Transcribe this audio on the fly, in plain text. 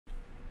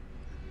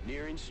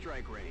Nearing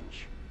strike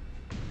range.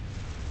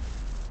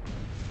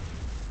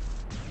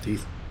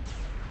 Teeth.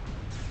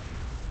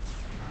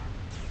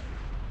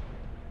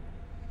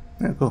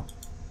 Yeah, cool.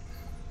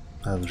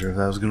 I wasn't sure if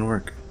that was gonna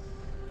work.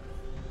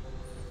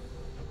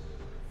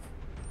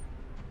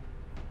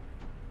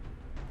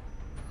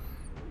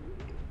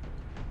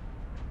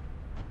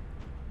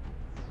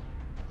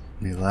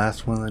 The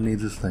last one that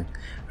needs this thing.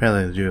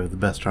 Apparently they do have the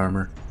best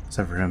armor,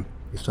 except for him.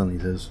 He still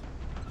needs his.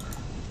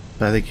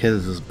 But I think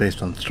his is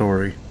based on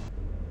story.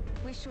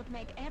 We should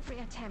make every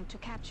attempt to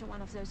capture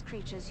one of those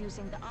creatures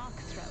using the arc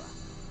thrower.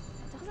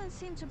 There doesn't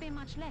seem to be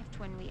much left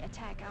when we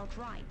attack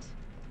outright.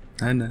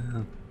 I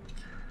know.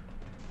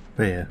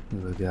 But yeah,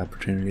 looks like the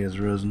opportunity has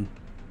arisen.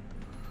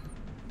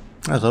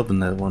 I was hoping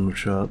that one would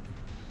show up.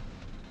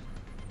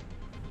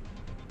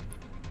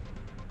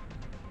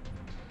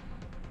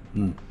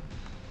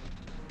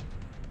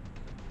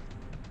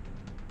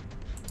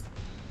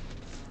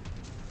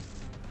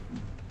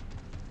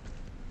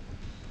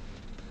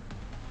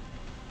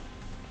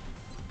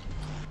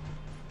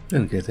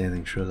 In case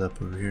anything shows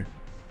up over here.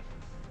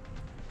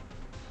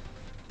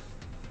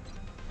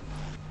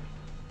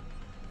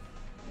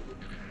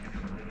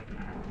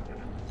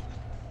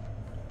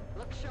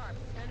 Look sharp.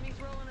 Enemies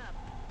rolling up.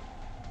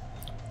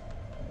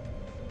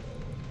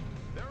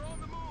 They're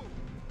on the move.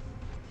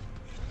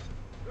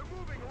 They're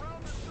moving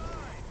around the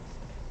side.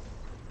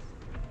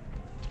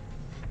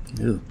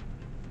 Ew.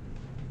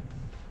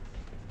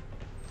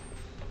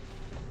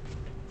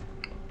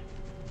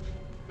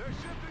 They're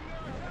shifting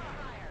their attack.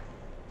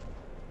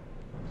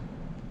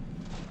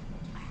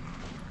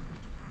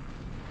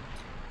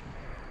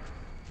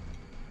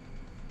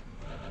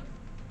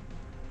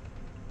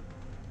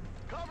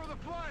 Cover the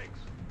flanks.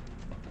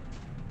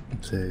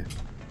 Let's see.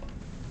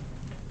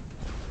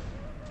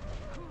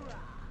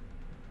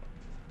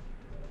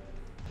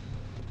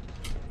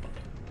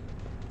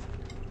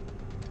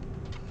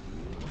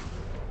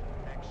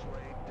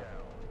 X-ray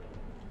down.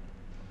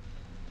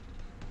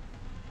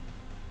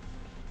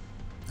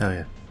 Oh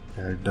yeah.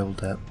 Yeah, double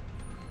tap.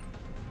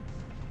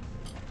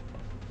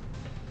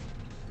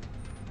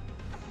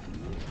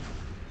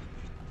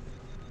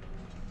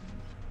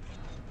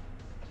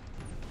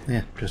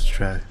 Yeah, just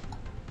try.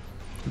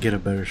 Get a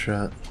better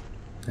shot.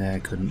 Yeah, I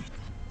couldn't.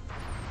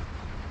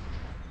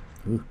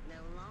 Ooh.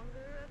 No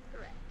longer a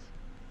threat.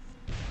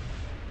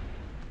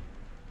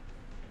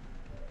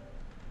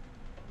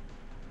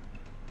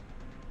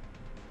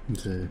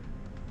 Let's see.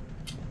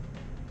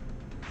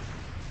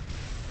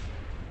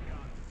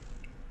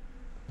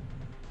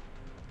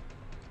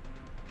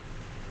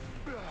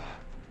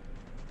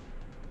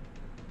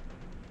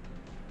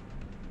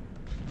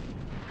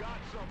 Got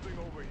something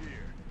over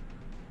here.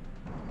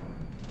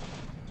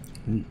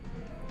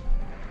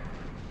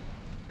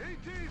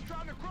 ET's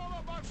trying to crawl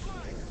up our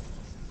flank.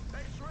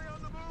 X-ray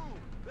on the move.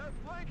 They're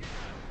flanking us.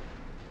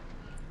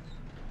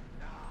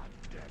 Ah,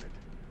 damn it.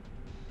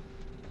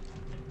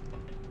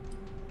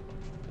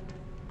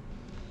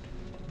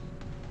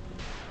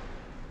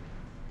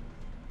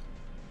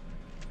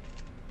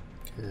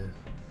 Okay.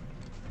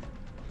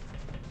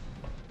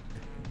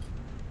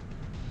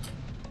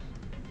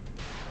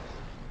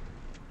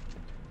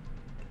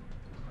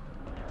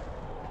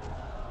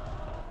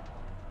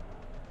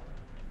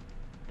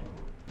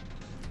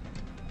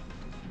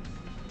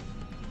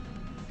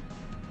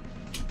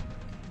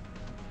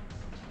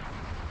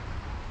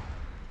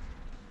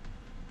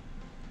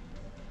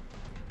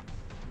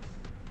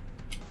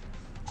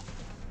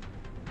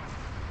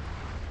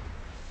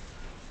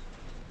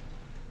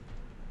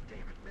 Damn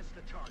it, missed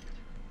the target.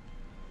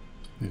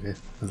 Okay,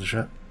 another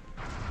shot.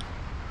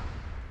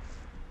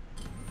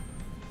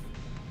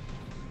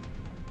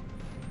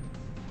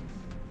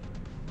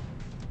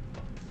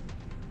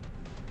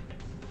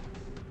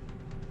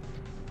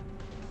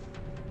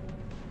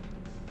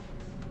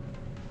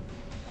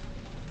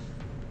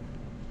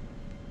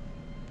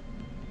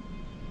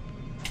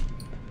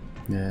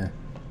 Yeah.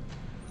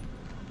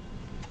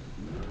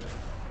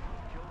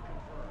 Kill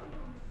confirmed.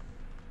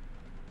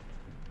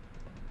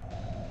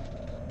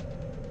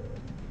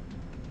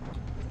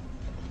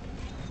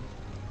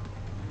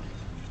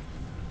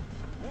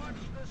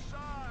 Watch the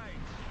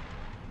sides.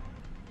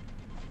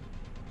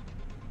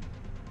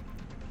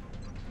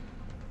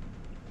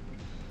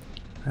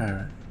 All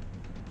right.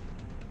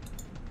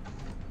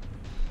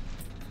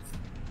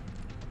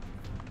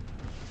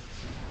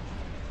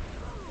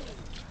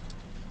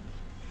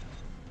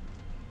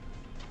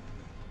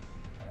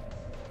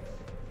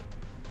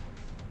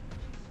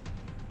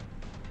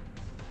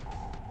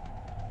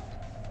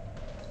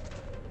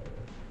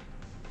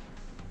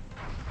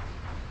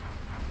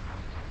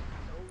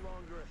 No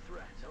longer a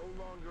threat. No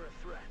longer a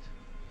threat.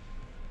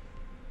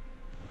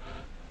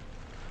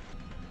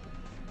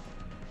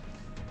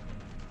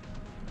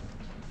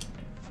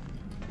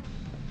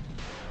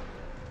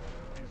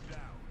 He's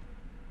down.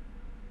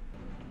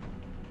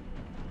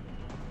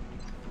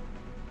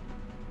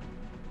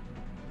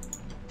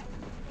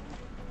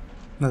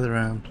 Another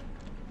round.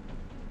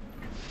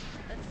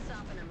 Let's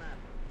soften him up.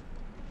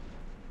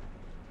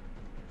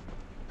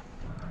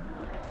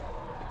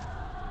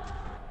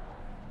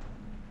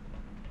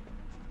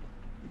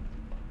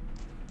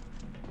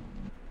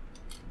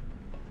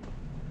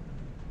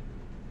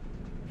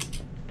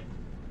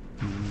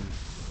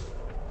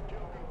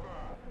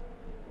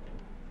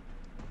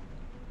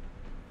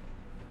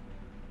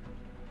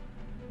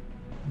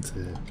 That's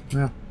it.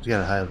 Well, you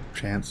got a high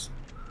chance.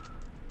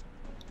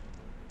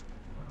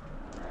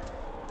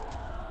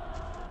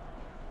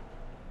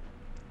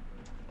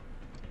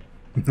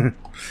 I think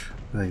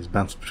he's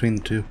bounced between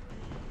the two.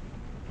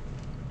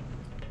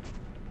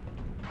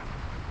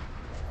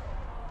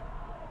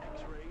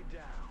 X-ray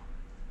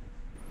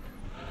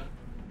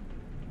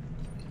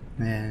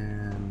down.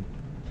 And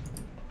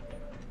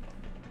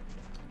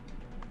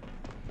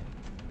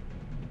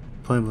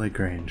point blank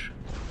range.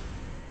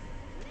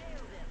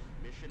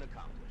 Mission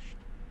accomplished.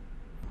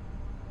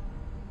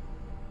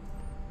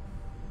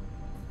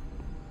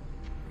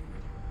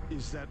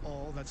 Is that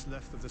all that's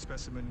left of the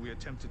specimen we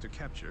attempted to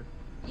capture?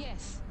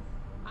 Yes.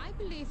 I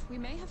believe we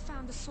may have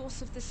found the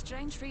source of the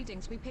strange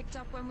readings we picked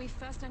up when we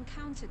first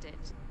encountered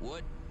it.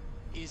 What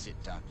is it,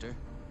 Doctor?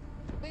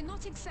 We're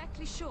not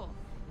exactly sure.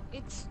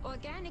 It's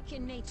organic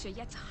in nature,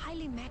 yet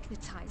highly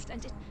magnetized,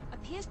 and it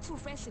appears to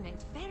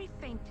resonate very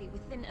faintly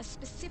within a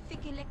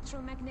specific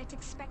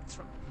electromagnetic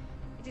spectrum.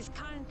 It is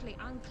currently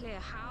unclear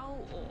how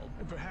or...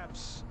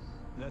 Perhaps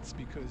that's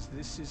because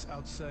this is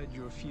outside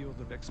your field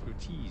of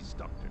expertise,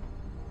 Doctor.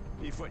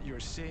 If what you're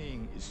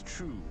saying is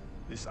true,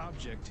 this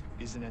object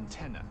is an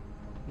antenna,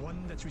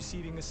 one that's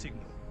receiving a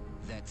signal.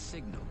 That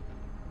signal.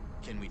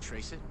 Can we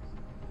trace it?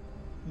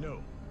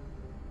 No,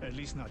 at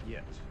least not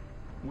yet.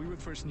 We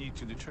would first need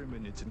to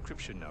determine its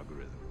encryption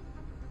algorithm.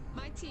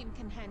 My team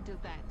can handle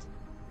that.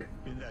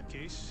 In that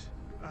case,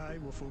 I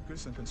will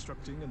focus on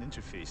constructing an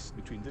interface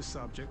between this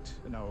object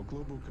and our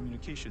global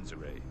communications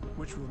array,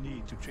 which we'll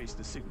need to trace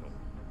the signal.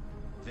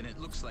 Then it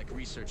looks like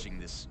researching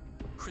this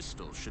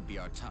crystal should be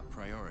our top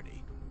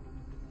priority.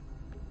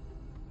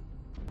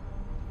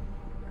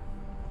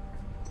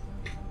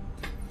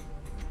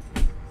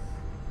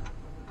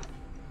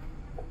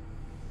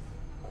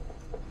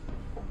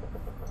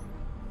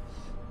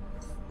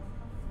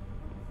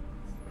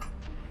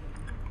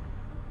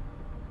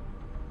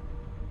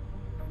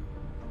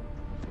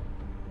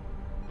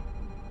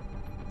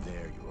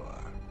 There you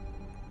are.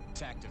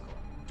 Tactical.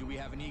 Do we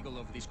have an eagle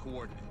over these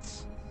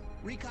coordinates?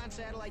 Recon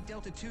satellite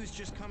Delta 2 is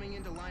just coming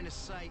into line of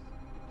sight.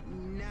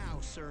 Now,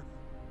 sir.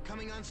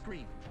 Coming on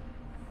screen.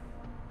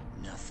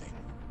 Nothing.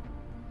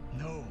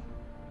 No,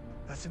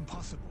 that's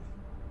impossible.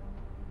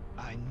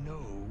 I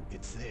know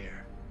it's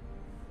there.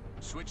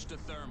 Switch to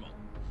thermal.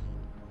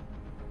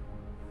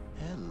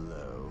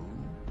 Hello.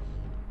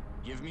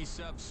 Give me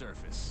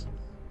subsurface.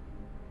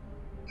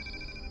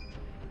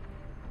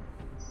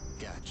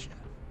 Gotcha.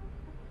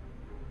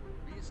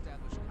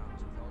 Re-establish comms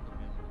with all the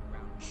available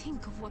ground.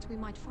 Think of what we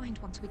might find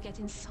once we get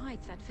inside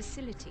that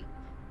facility.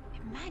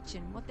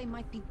 Imagine what they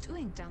might be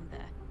doing down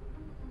there.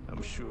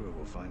 I'm sure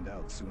we'll find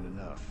out soon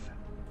enough.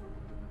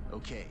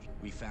 Okay,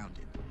 we found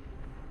it.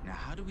 Now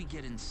how do we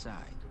get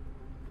inside?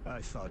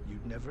 I thought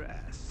you'd never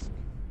ask.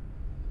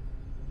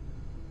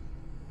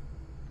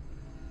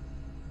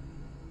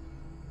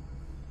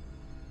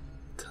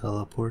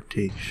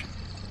 Teleportation.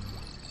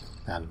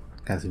 I don't know.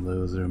 Can't see what it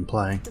was they're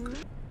implying.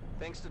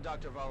 Thanks to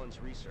Dr. Vollin's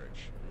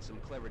research and some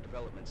clever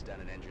developments done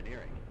in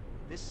engineering,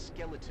 this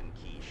skeleton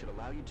key should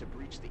allow you to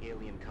breach the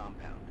alien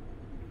compound.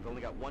 We've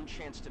only got one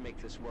chance to make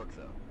this work,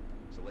 though,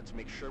 so let's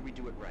make sure we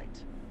do it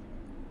right.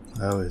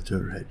 I always do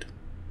it right.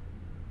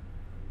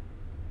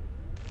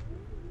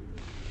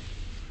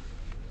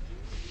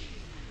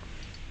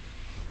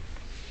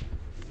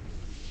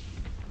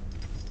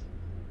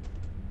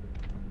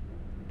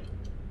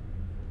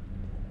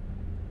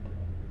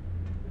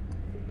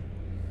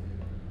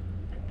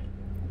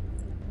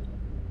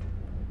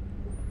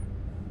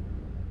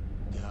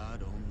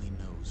 God only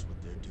knows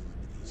what they're doing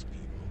to these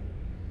people.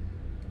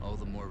 All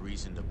the more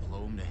reason to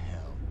blow them to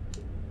hell.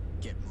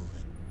 Get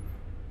moving.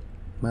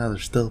 Well,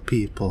 there's still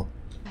people.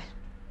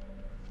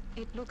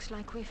 It looks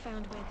like we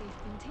found where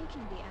they've been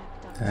taking the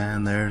abductees.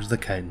 And there's the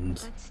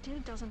Titans. That still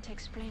doesn't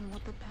explain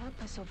what the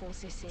purpose of all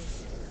this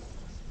is.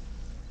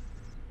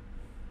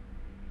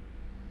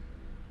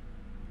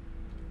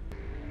 I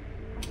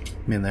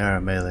mean, they are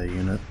a melee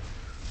unit.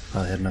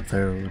 Probably heading up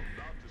there with About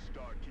to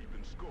start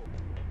keeping score.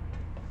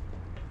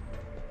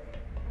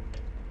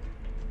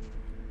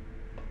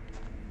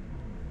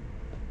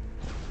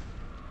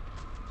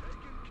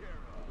 Taken care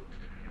of.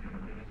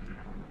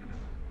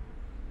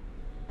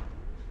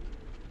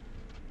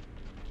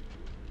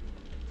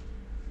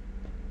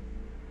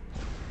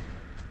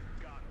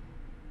 Got him.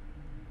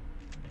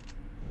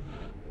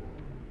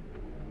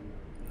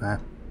 ah.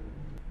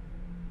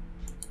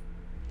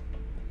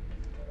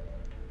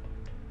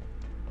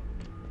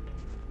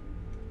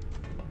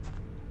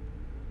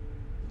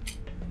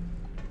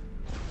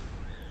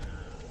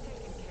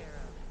 Taken care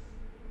of.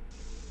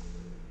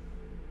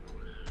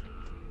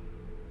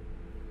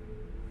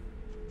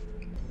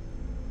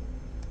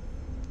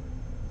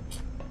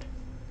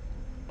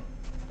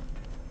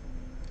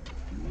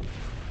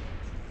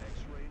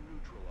 X-ray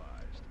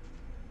neutralized.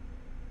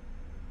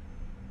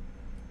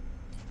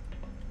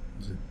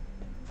 Is it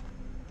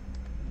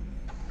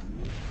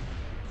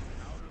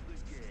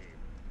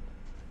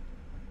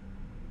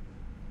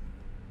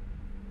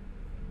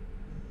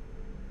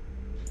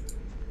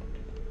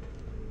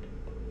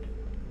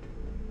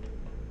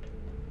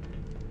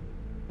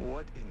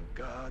What in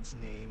God's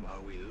name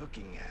are we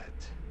looking at?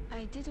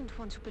 I didn't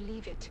want to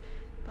believe it,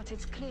 but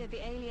it's clear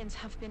the aliens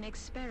have been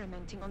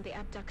experimenting on the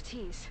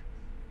abductees.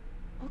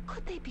 What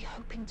could they be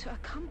hoping to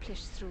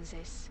accomplish through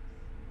this?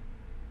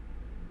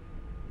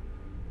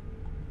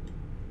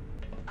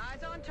 Eyes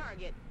on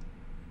target.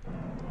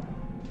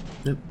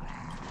 Yep.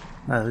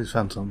 At least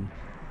found something.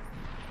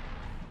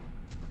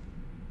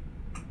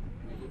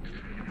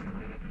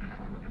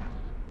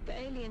 The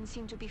aliens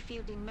seem to be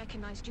fielding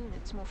mechanized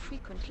units more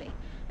frequently,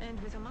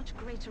 and with a much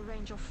greater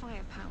range of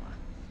firepower.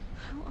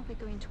 How are we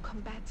going to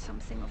combat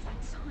something of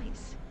that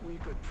size? We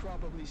could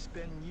probably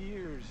spend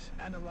years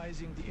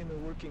analyzing the inner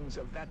workings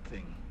of that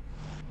thing.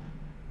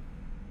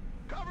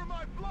 Cover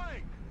my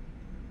flank!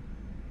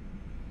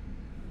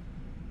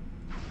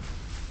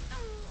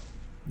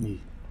 Yeah.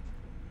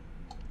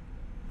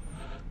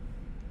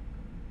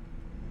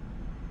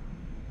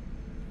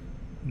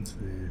 Let's see.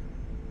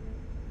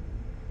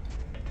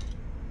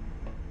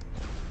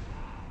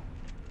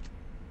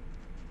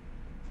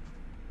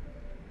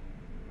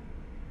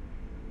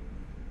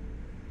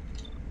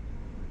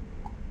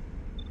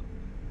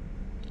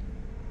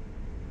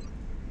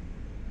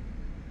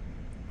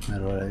 How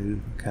do I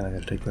do? Kinda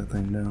gotta take that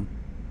thing down.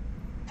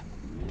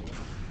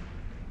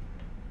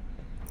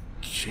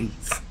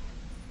 Jeez.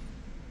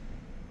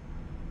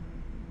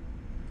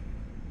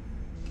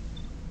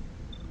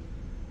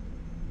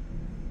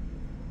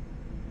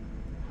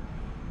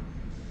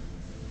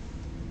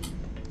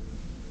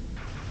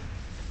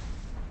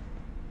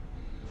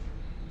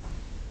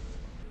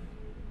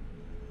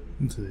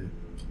 Let's see.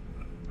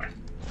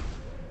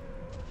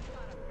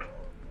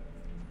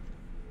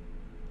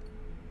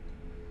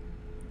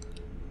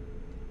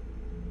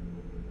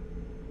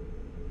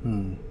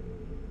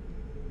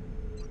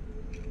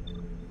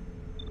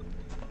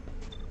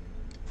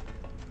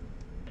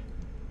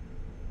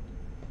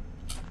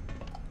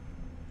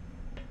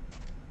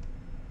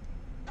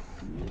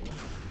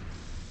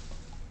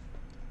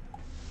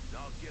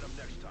 I'll get him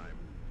next time.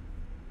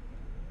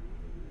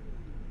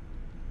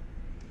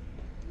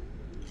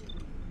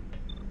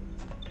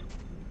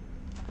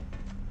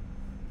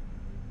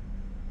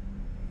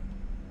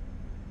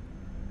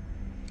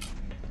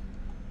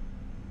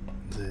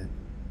 Let's see.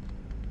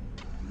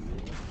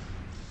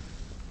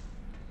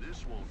 This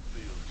won't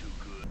feel too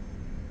good.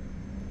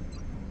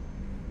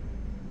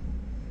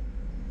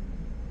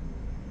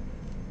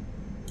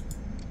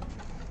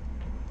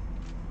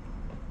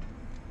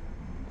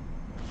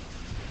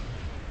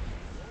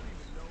 Won't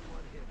even know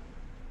what hit him.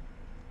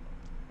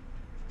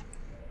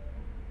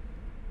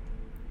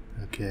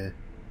 Okay.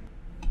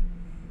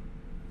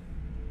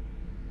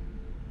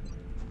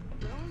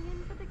 Going in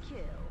for the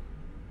kill.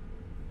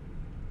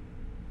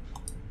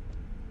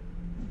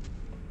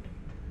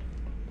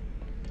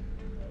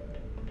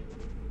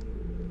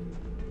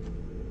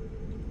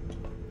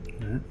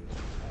 Alright.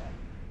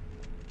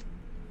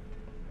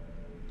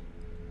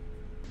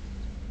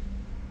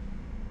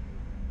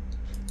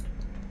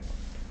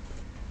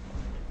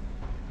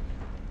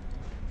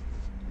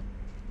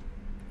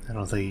 I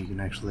don't think you can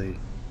actually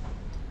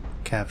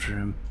capture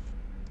him.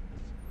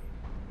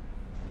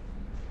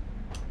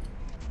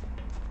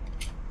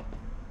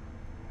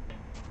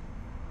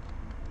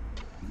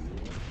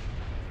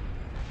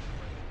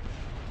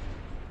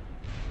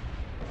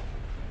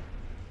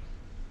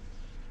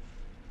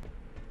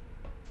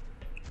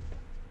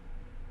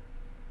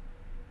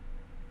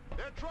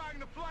 They're trying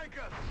to flank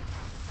us!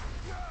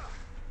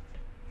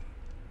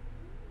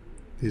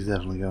 He's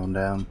definitely going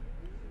down.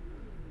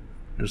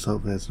 Just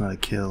hopefully it's not a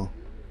kill.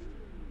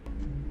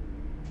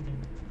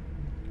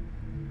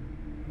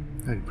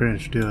 I can pretty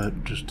much do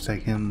it, just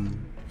take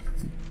him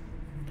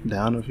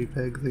down a few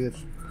pegs, I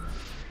guess.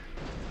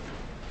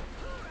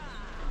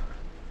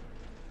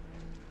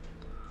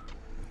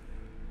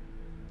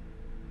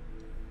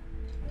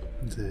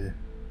 Let's see.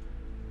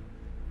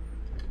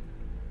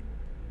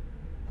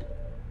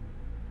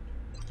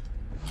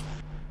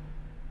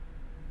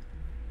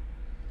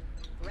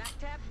 Rat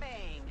tap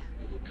bang.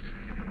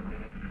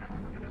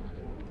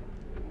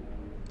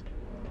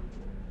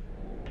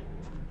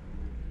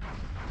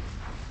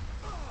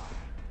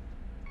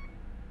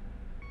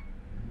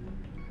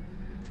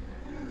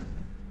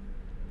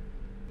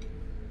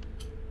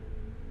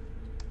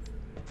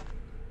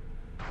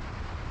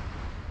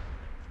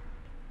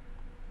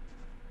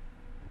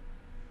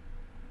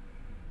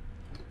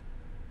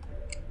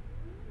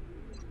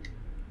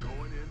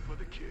 Going in for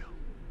the kill.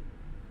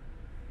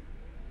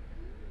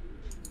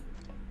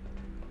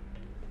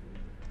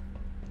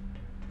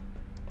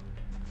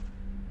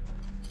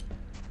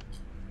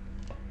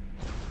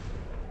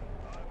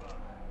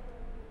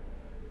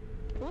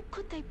 What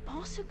could they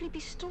possibly be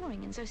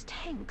storing in those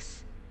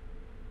tanks?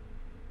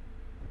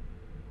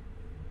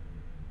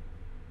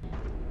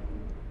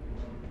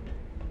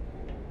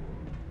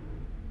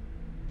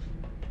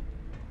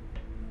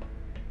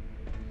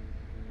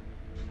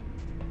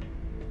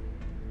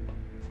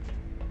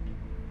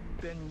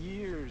 Spend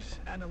years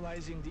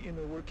analyzing the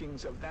inner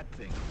workings of that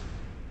thing.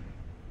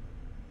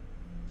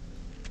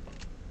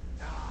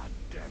 Ah,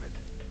 damn it.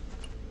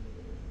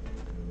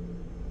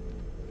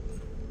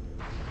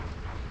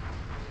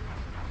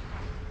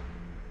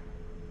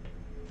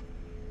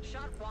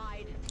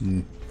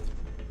 Mm.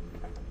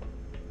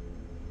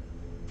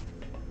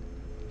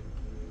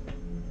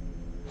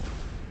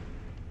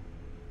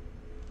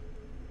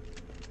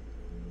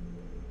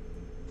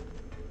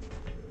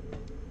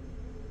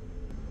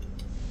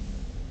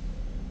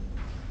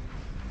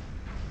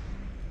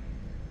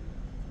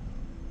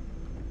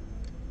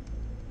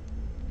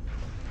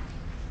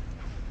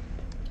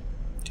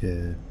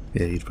 Okay.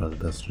 Yeah, he's probably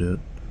the best to do it.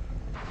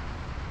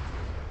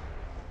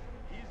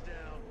 He's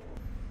down.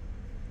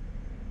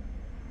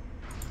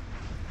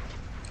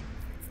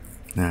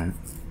 Alright.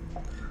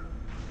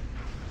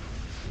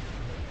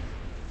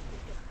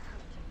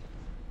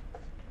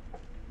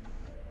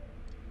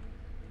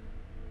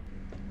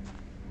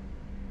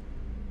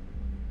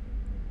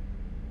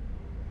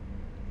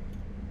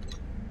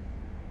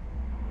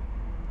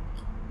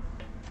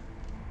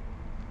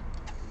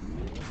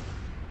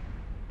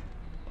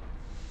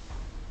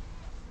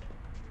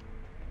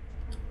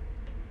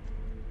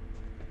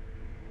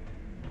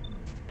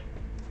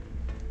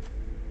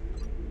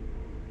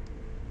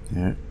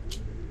 Alright.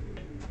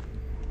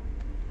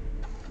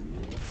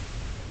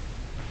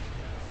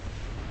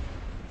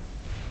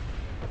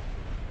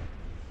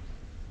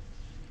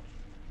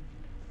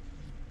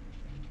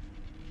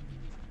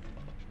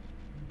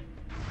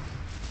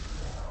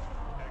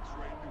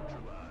 X-ray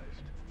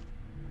neutralized.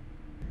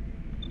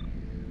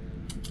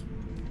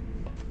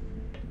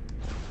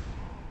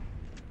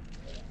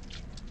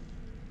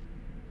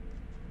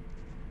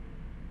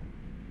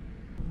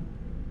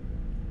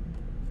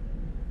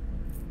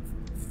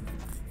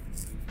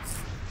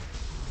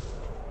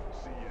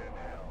 See you in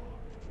hell.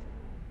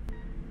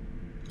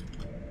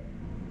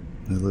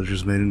 The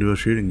villager's made into a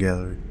shooting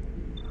gallery.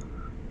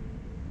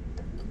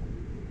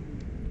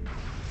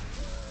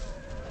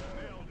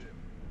 Nailed him.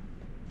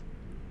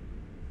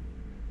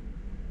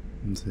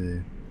 Let's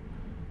see.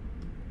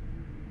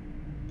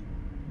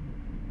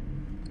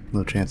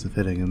 No chance of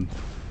hitting him.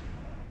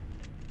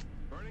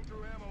 Burning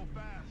through ammo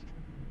fast.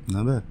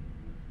 Not bad.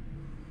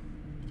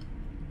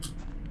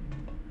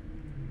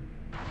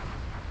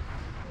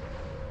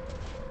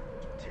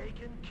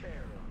 Taken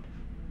care of.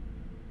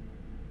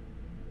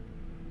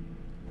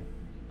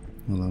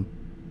 Hold on.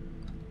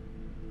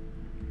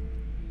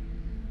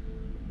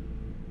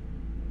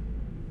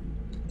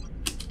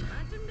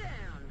 Hunt him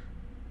down.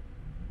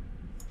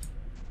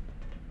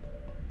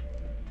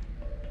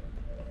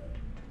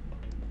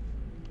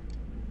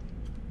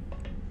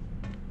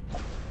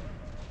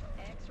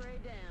 X-ray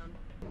down.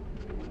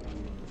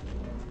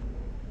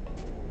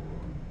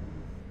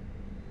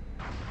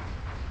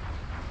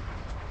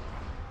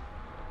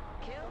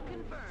 Kill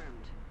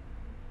confirmed.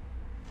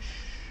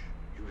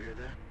 You hear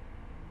that?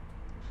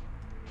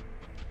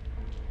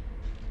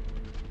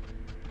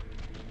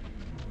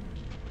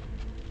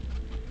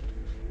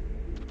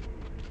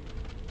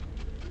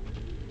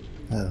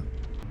 Oh.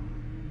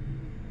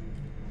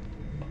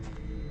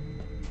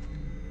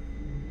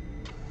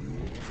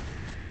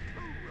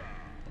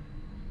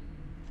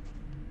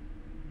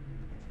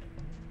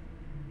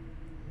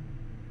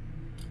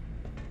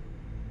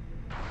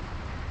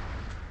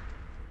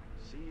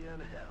 See you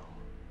in hell.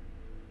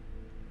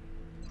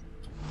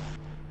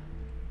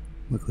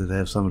 Luckily they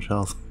have so much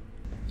health.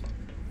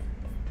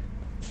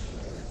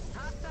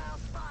 Hostile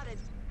spotted.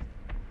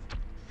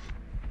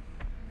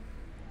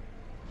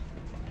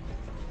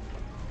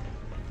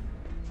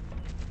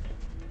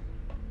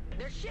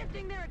 They're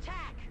shifting their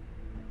attack.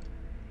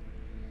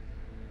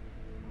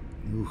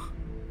 Oof.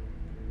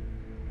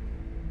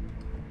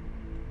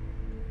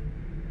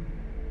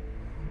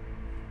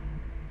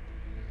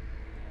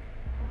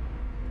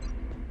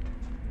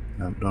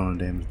 I don't want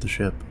to damage the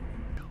ship.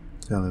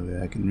 It's the only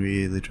way I can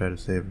really try to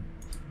save her.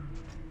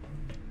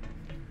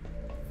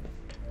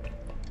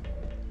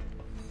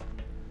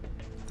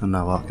 I'm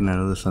not walking out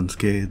of this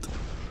unscathed.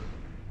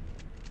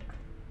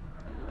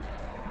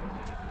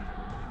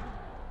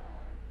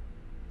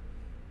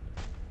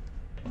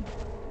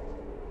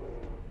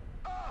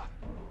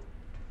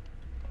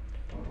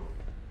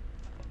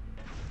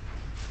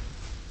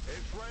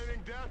 It's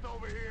raining death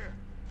over here.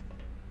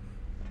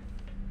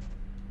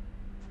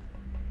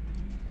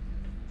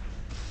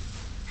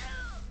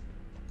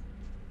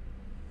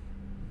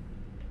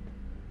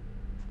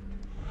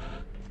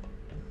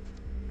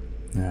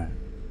 Alright.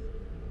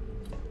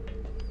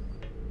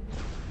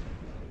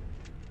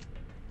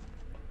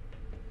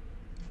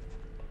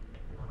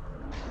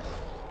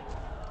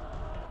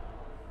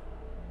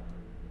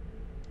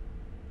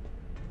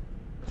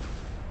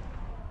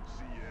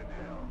 See you in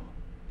hell.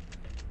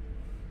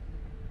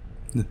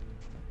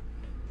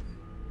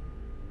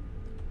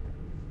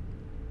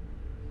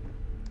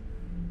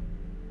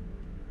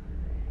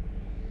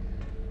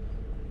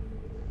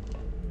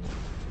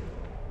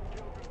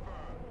 Kill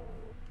confirmed.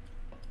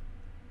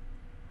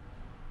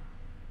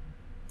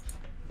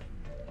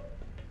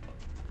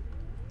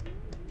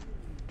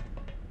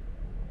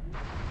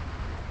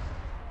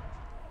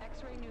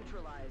 X-ray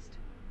neutralized.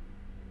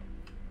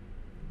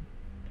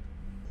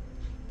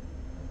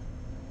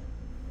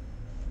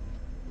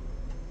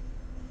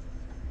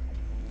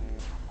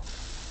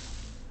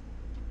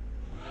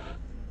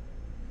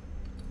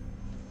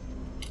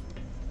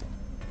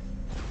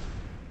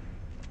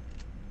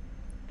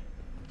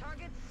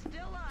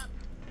 Still up.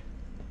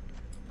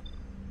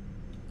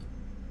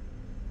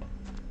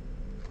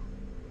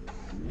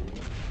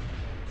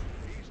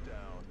 He's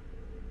down.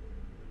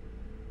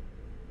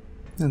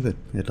 Oh, good.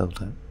 Yeah, double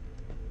tap.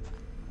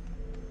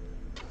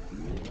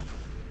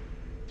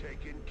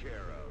 Taken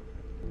care of.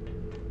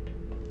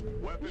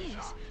 Weapons Yes,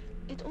 hot.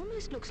 it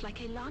almost looks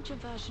like a larger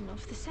version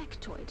of the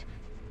sectoid.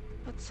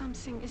 But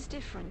something is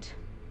different.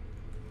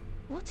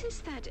 What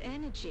is that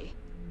energy?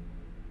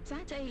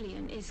 That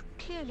alien is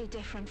clearly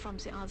different from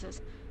the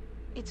others.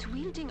 It's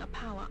wielding a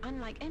power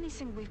unlike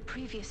anything we've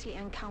previously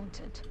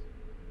encountered.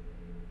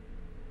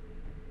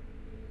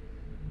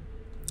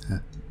 Huh.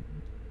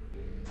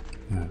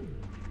 Yeah.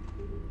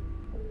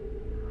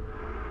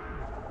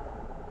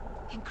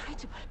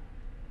 Incredible.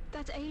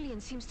 That alien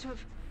seems to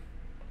have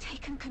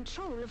taken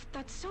control of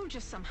that soldier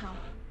somehow.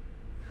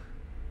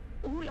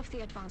 All of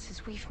the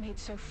advances we've made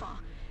so far,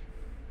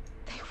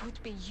 they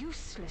would be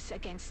useless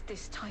against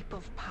this type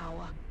of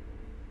power.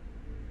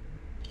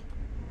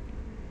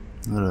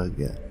 What do I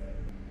get?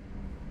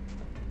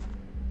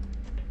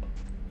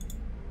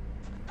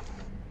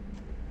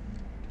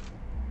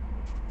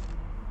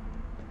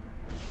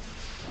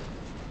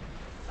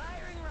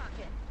 Firing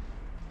rocket.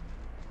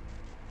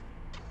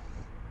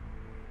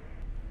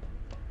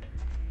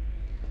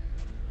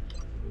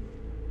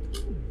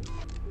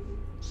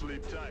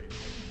 Sleep tight.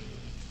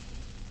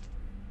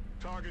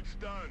 Target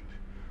stunned.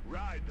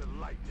 Ride the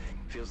lightning.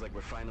 Feels like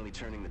we're finally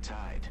turning the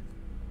tide.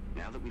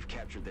 Now that we've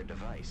captured their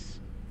device,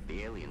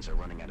 the aliens are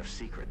running out of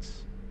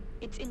secrets.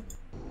 It's in...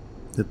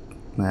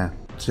 Nah,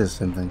 it's just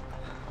the same thing.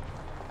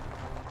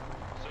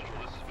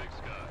 Central, this is Big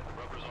Sky. The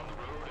rubber's on the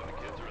road and the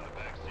kids are in the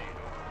back seat.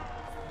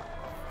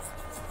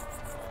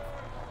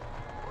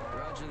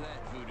 Roger that,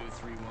 Voodoo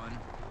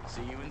 3-1.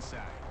 See you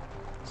inside.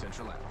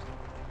 Central out.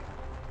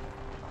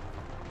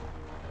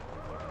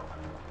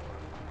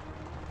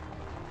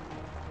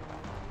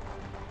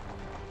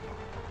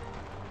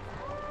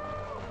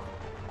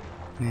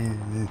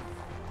 Yeah.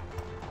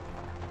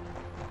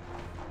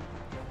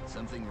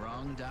 Something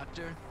wrong,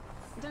 Doctor?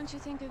 Don't you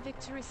think a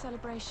victory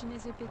celebration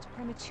is a bit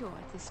premature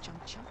at this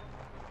juncture?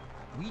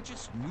 We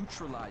just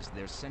neutralized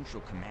their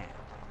central command.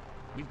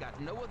 We've got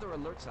no other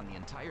alerts on the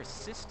entire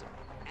system,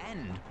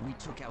 and we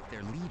took out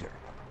their leader.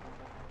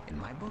 In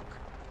my book,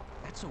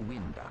 that's a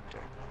win, Doctor.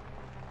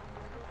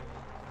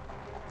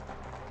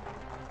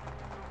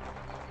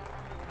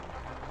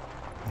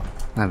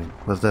 I mean,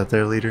 was that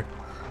their leader?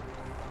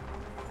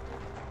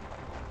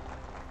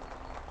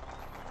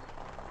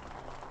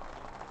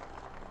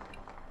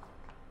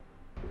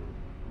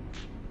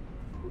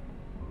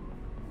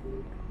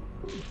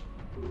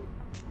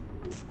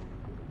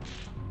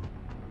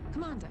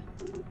 Commander,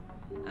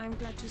 I'm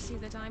glad to see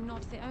that I'm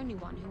not the only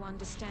one who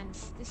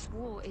understands this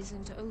war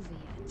isn't over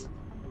yet.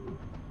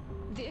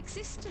 The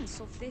existence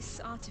of this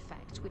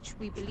artifact, which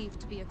we believe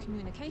to be a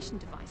communication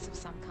device of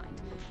some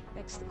kind,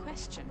 begs the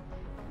question.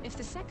 If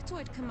the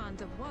sectoid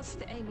commander was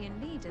the alien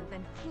leader,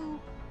 then who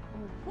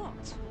or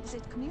what is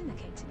it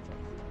communicating with?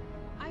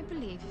 I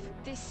believe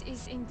this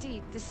is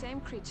indeed the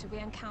same creature we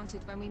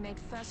encountered when we made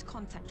first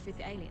contact with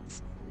the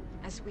aliens.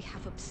 As we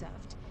have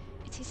observed,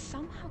 it is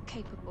somehow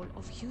capable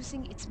of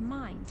using its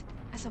mind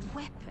as a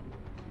weapon.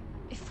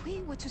 If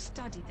we were to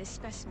study this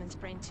specimen's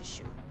brain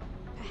tissue,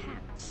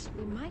 perhaps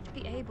we might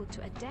be able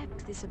to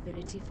adapt this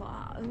ability for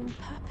our own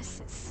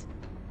purposes.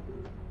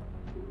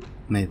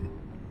 Maybe.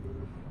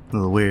 A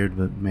little weird,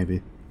 but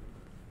maybe.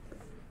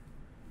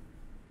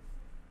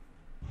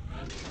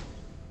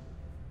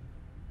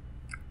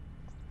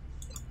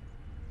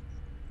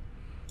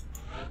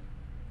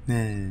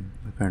 Hey,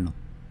 the Colonel.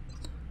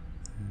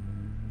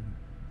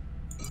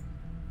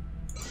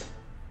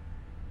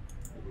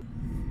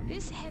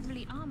 This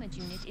heavily armored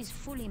unit is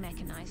fully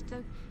mechanized,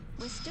 though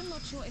we're still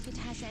not sure if it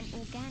has an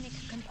organic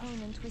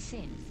component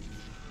within.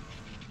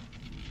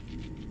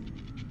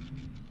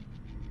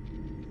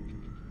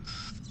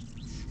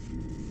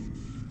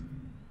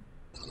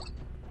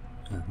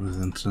 That was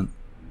instant.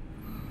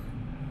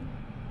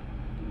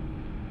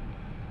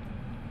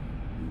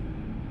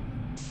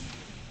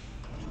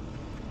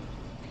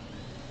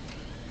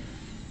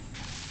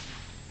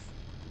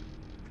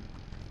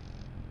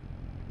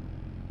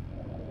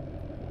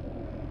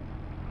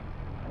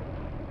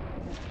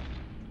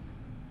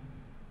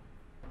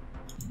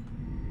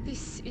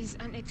 This is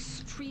an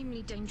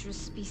extremely dangerous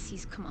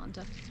species,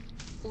 Commander.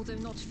 Although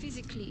not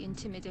physically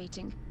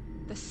intimidating,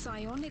 the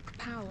psionic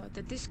power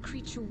that this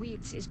creature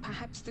wields is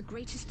perhaps the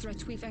greatest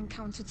threat we've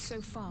encountered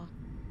so far.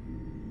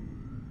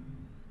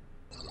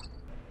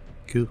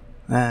 Cool.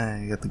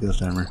 I got the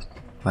ghost armor.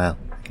 Well,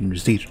 I can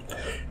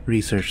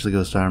research the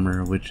ghost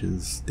armor, which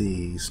is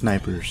the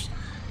sniper's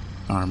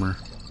armor,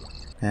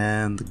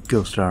 and the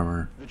ghost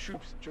armor. The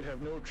troops should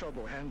have no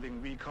trouble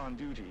handling recon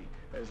duty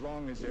as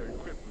long as they're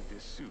equipped with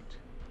this suit.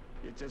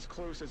 It's as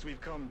close as we've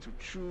come to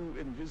true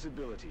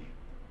invisibility.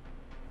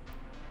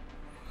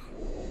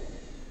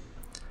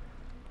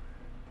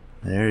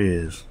 There he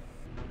is.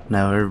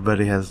 Now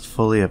everybody has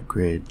fully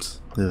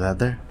upgrades. Leave that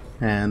there,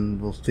 and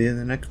we'll see you in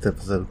the next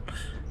episode.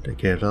 Take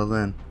care till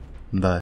then. Bye.